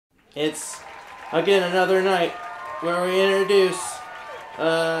It's, again, another night where we introduce,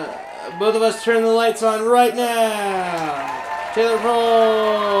 both of us turn the lights on right now. Taylor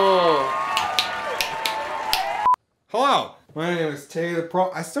Pro. Hello, my name is Taylor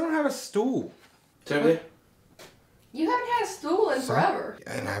Pro. I still don't have a stool. Toby? You haven't had a stool in forever.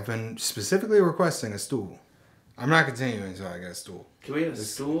 And I've been specifically requesting a stool. I'm not continuing until I get a stool. Can we have a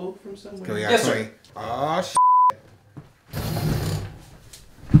stool from somewhere? Can we Yes, actually? sir. Oh,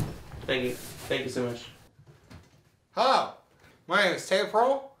 Thank you. Thank you so much. Hello, my name is Taylor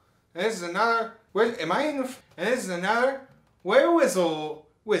Pro. And this is another. Am I in the? And this is another Where Whistle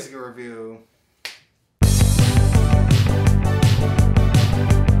Whiskey Review.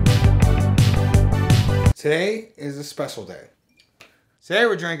 Today is a special day. Today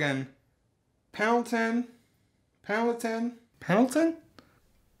we're drinking Pendleton. Anybody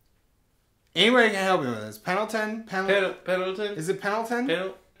can help me with this. Pendleton. Pendleton? Is it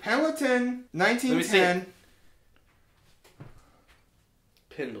Pendleton? Pendleton 1910.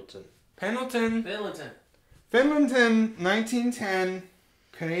 Pendleton. Pendleton. Pendleton. Pendleton 1910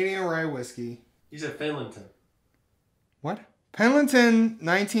 Canadian rye whiskey. You said Pendleton. What? Pendleton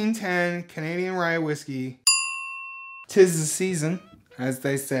 1910 Canadian rye whiskey. 'Tis the season, as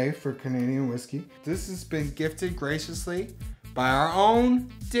they say, for Canadian whiskey. This has been gifted graciously by our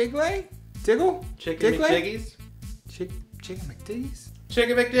own Diggle? Chicken McDiggies? Chicken McDiggies?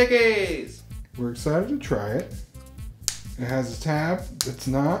 Chicken McDiggies! We're excited to try it. It has a tab that's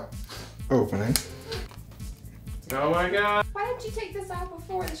not opening. Oh my god. Why didn't you take this out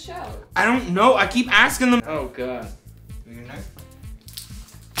before the show? I don't know. I keep asking them. Oh god.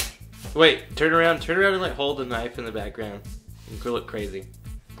 Wait, turn around and like hold the knife in the background. You could look crazy.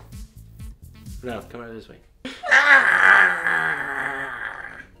 No, come out this way.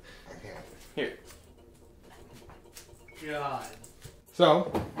 Here. God.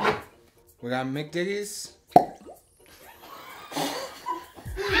 So, we got McDiggies.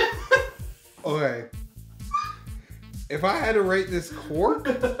 Okay. If I had to rate this cork,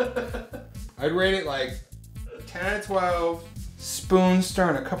 I'd rate it like 10 out of 12. Spoon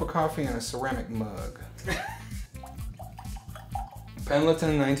stirring a cup of coffee in a ceramic mug.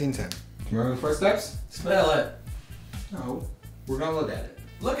 Pendleton 1910. Remember the first steps? Smell it. No. We're gonna look at it.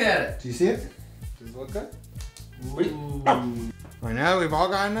 Look at it. Do you see it? Does it look good? Ooh. Right now we've all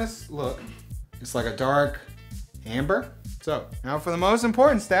gotten this look. It's like a dark amber. So, now for the most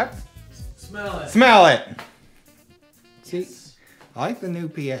important step. Smell it. Smell it! See, I like the new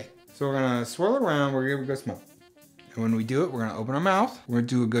PA. So we're gonna swirl it around, we're gonna give it a good smell. And when we do it, we're gonna open our mouth. We're gonna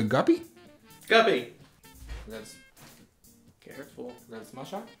do a good guppy. Guppy! That's Careful. that smell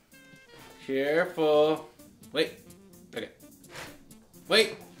shot. Careful. Wait. Okay.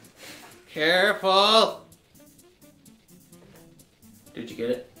 Wait. Careful. Did you get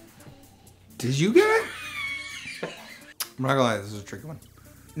it? Did you get it? I'm not gonna lie, this is a tricky one.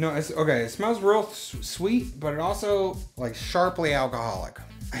 No, it's okay. It smells real sweet, but it also like sharply alcoholic.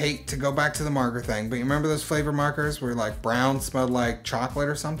 I hate to go back to the marker thing, but you remember those flavor markers where like brown smelled like chocolate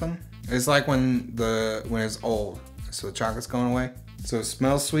or something? It's like when it's old, so the chocolate's going away. So it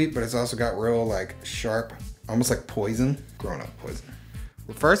smells sweet, but it's also got real like sharp, almost like poison, grown up poison.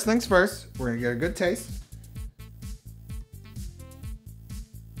 Well, first things first, we're gonna get a good taste.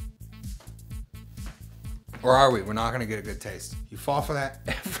 Or are we? We're not gonna get a good taste. You fall for that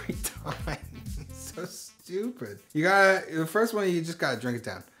every time. It's so stupid. The first one, you just gotta drink it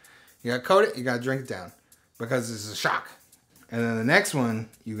down. You gotta coat it, you gotta drink it down. Because it's a shock. And then the next one,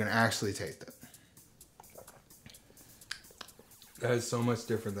 you can actually taste it. That is so much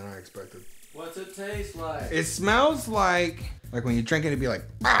different than I expected. What's it taste like? It smells like when you drink it, it'd be like,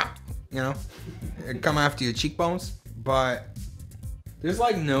 ah, you know? It'd come after your cheekbones. But there's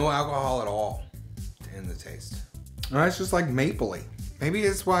like no alcohol at all in the taste. It's just like mapley. Maybe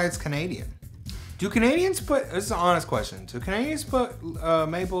it's why it's Canadian. Do Canadians put, this is an honest question, do Canadians put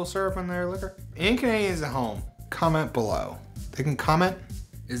maple syrup in their liquor? Any Canadians at home, comment below. They can comment.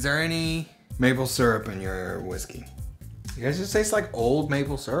 Is there any maple syrup in your whiskey? You guys just taste like old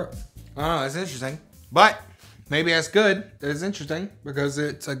maple syrup. I don't know, that's interesting. But maybe that's good. It's interesting because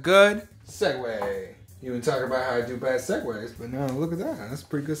it's a good segue. You been talking about how I do bad segues, but now look at that. That's a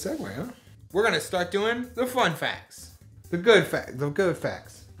pretty good segue, huh? We're gonna start doing the fun facts. The good facts.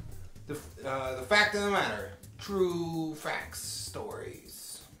 The fact of the matter. True facts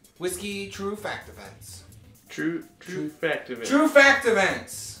stories. Whiskey true fact events. True fact of it. True fact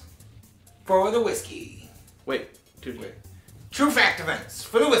events for the whiskey. Wait, dude. Wait. True fact events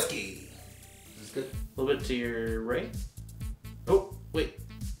for the whiskey. Is this good? A little bit to your right. Oh, wait.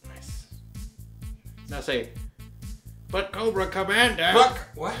 Nice. Now say, But Cobra Commander. Fuck.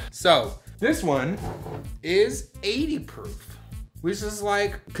 What? So this one is 80 proof, which is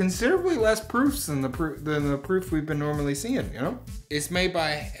like considerably less proofs than the proof we've been normally seeing. You know, it's made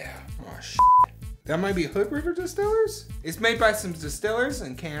by that might be Hood River Distillers. It's made by some distillers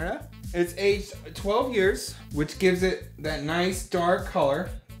in Canada. It's aged 12 years, which gives it that nice dark color.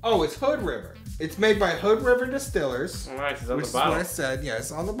 Oh, it's Hood River. It's made by Hood River Distillers. Nice, it's on which the is bottle. what I said. Yeah,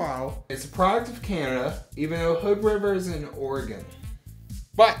 it's on the bottle. It's a product of Canada, even though Hood River is in Oregon.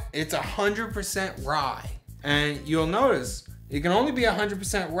 But it's 100% rye. And you'll notice it can only be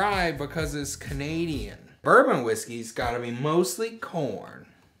 100% rye because it's Canadian. Bourbon whiskey's gotta be mostly corn.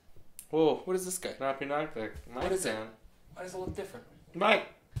 Whoa. What is this guy? Knock me knock there. What is it? Why does it look different? Mike.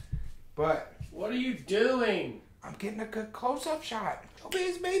 But What are you doing? I'm getting a good close-up shot. Show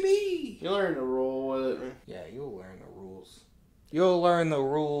biz, baby. You learn to roll with it. Yeah, you'll learn the rules. You'll learn the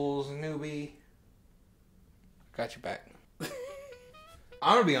rules, newbie. Got your back.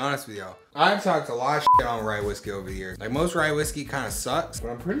 I'm gonna be honest with y'all. I've talked a lot of shit on rye whiskey over the years. Like most rye whiskey kind of sucks, but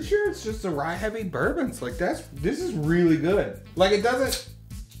I'm pretty sure it's just a rye heavy bourbons. Like this is really good. Like it doesn't.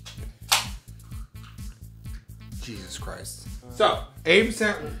 Jesus Christ. So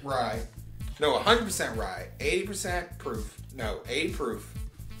 80% rye. No, 100% rye. 80% proof. No, 80 proof.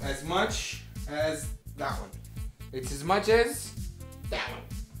 As much as that one. It's as much as that one.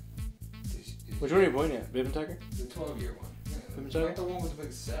 Which one are you pointing at? Bib and Tucker? The 12-year one. Bib and Not Tucker? the one with the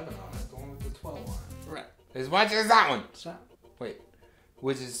big 7 on it. The one with the 12 on it. Right. As much as that one. Stop. Wait.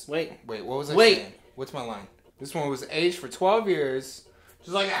 Which is... Wait. Wait, what was I Wait. saying? What's my line? This one was aged for 12 years.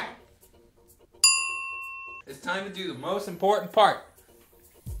 Just like that. It's time to do the most important part.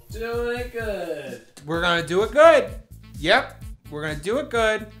 Doing it good. We're gonna do it good. Yep. We're gonna do it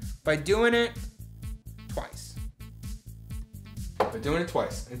good by doing it twice. By doing it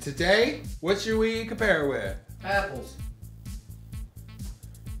twice. And today, what should we compare it with? Apples.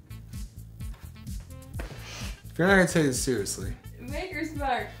 If you're not gonna take this seriously, Maker's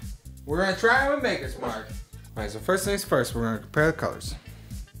Mark. we're gonna try it with Maker's Mark. Alright, so first things first, we're gonna compare the colors.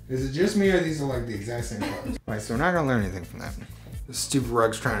 Is it just me or these are like the exact same colors? Alright, so we're not gonna learn anything from that. This stupid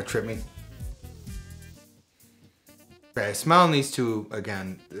rug's trying to trip me. Okay, smelling these two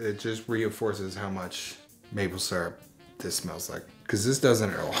again, it just reinforces how much maple syrup this smells like. Because this doesn't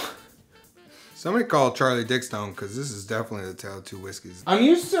at all. Somebody called Charlie Dickstone because this is definitely the tale of two whiskeys. I'm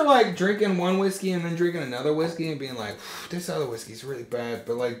used to like drinking one whiskey and then drinking another whiskey and being like, this other whiskey's really bad.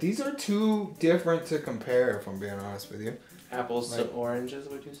 But like these are too different to compare if I'm being honest with you. Apples Like- to oranges,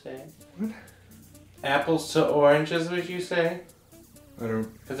 would you say? What? Apples to oranges, would you say? I don't,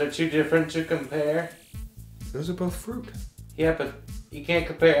 Because they're too different to compare. those are both fruit. Yeah, but you can't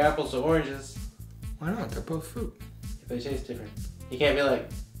compare apples to oranges Why not? They're both fruit. if they taste different. You can't be like,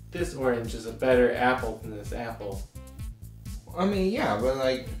 this orange is a better apple than this apple. I mean, yeah, but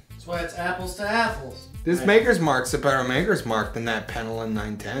like, That's why it's apples to apples. this Right. Maker's Mark's a better Maker's Mark than that Pendleton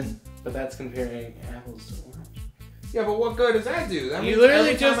 910. But that's comparing apples to orange. Yeah, but what good does that do? That You means literally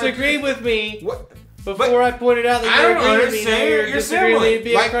every time just I agreed drink- with me What? before I pointed out that I you don't agreed with me. Now understand. you're You're disagreeing similar. to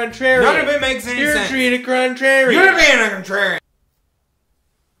be Like, a contrarian. None of it makes any You're sense. treated contrarian. You're being a contrarian.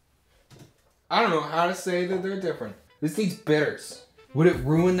 I don't know how to say that they're different. This needs bitters. Would it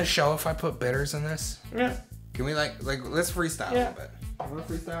ruin the show if I put bitters in this? Yeah. Can we like let's freestyle Yeah. a little bit. Want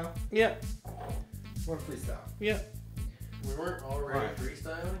to freestyle? Yeah. Want to freestyle? Yeah. We weren't already Right.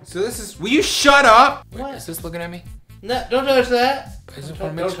 freestyling? So this is. Will you shut up? Wait, What? is this looking at me? No, don't touch that. I just Don't,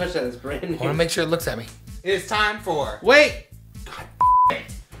 want to make don't sure. touch that. It's brand new. I want to make sure it looks at me. It's time for. Wait. God it.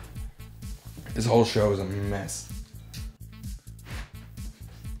 This whole show is a mess.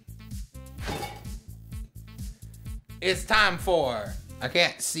 It's time for. I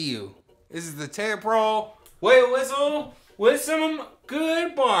can't see you. This is the Taylor Pro Whale Whistle with some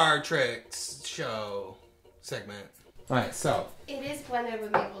good bar tricks show segment. Alright, so. It is blended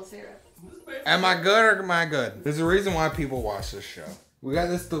with maple syrup. Am I good or am I good? There's a reason why people watch this show. We got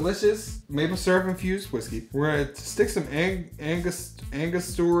this delicious maple syrup infused whiskey. We're gonna stick some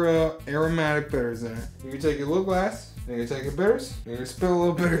Angostura aromatic bitters in it. You can take your little glass, and you can take your bitters, and you can spill a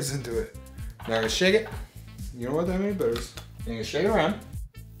little bitters into it. Now I'm gonna shake it. You know what that means, bitters. And you can shake it around.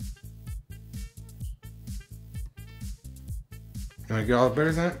 You wanna get all the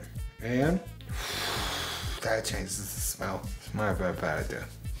bitters in it? And that changes the smell. It's my bad idea.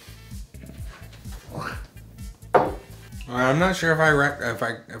 Alright, I'm not sure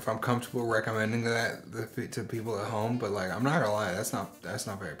if I'm comfortable recommending that to people at home, but like I'm not gonna lie, that's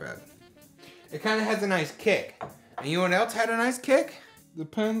not very bad. It kind of has a nice kick. And you know what else had a nice kick? The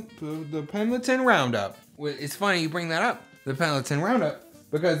Pendleton Roundup. Well, it's funny you bring that up, the Pendleton Roundup,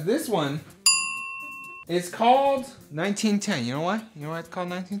 because this one It's called 1910. You know why? You know why it's called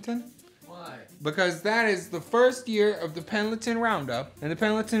 1910? Why? Because that is the first year of the Pendleton Roundup. And the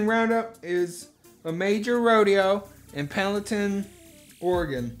Pendleton Roundup is a major rodeo in Pendleton,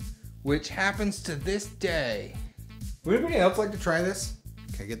 Oregon, which happens to this day. Would anybody else like to try this?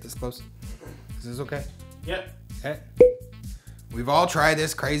 Can I get this close? Is this okay? Yep. Okay. We've all tried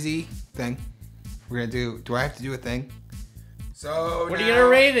this crazy thing. We're gonna do I have to do a thing? So What are you gonna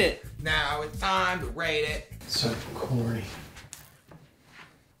rate it? Now it's time to rate it. So corny.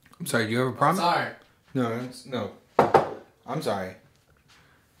 I'm sorry, do you have a problem? Sorry. No. I'm sorry.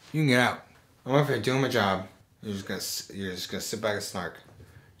 You can get out. I'm up here doing my job. You're just gonna sit back and snark.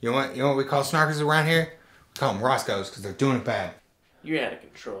 You know what we call snarkers around here? We call them Roscoes because they're doing it bad. You're out of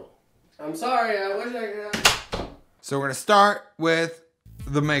control. I'm sorry. I wish I could. So we're gonna start with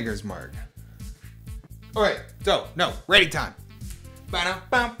the Maker's Mark. All right. So no, ready time.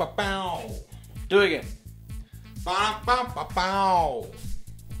 Ba-dum-bum-ba-bow. Do it again. Ba-dum-bum-ba-bow.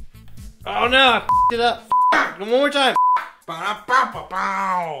 Oh no, I f***ed it up. One more time.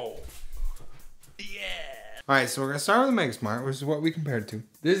 Ba-dum-bum-ba-bow. Yeah. All right, so we're gonna start with the Mega Smart, which is what we compared to.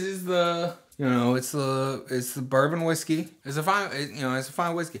 This is the, it's the bourbon whiskey. It's a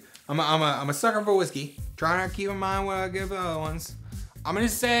fine whiskey. I'm a sucker for whiskey. Trying to keep in mind what I give the other ones. I'm gonna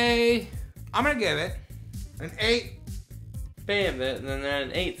give it an 8. Bam, and then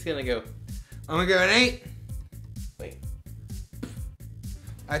an 8's gonna go. I'm gonna give it an 8. Wait.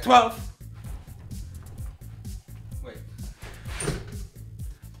 At 12. Wait.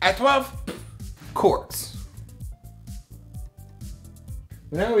 At 12 quarts.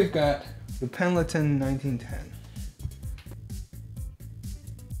 Now we've got the Pendleton 1910.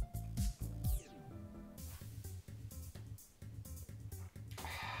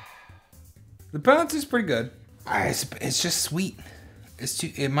 The Pendleton's pretty good. It's just sweet.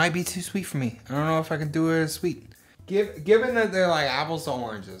 It might be too sweet for me. I don't know if I can do it as sweet. Given that they're like apples to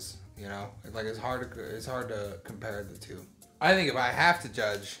oranges, like it's hard to compare the two. I think if I have to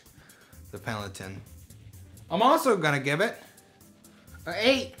judge the Pendleton, I'm also gonna give it an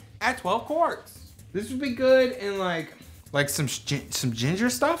 8 at 12 quarts. This would be good in like some ginger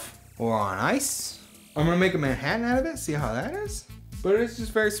stuff or on ice. I'm gonna make a Manhattan out of it. See how that is. But it's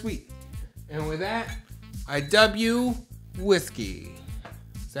just very sweet. And with that, I W whiskey.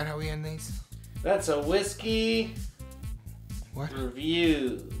 Is that how we end these? That's a whiskey. What?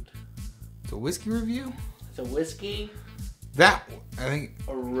 Reviewed. It's a whiskey review? It's a whiskey. I think.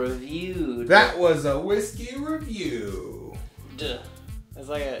 A reviewed. That was a whiskey review. Duh. It's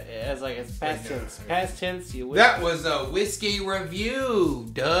past tense. Past tense. You. That was a whiskey review.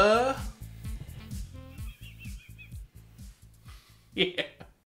 Duh. Yeah.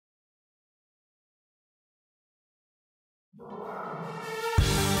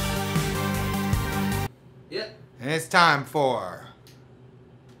 Yep. And it's time for.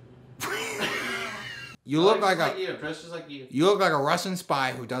 You look like a. You. Dressed just like you. You look like a Russian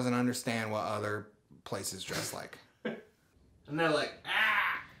spy who doesn't understand what other places dress like. And they're like,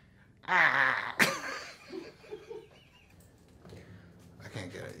 ah. Ah. I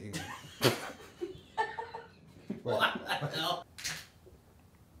can't get it. You can... What the hell?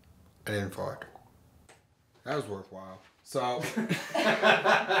 I didn't fart. That was worthwhile. So. I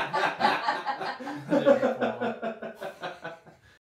didn't fall.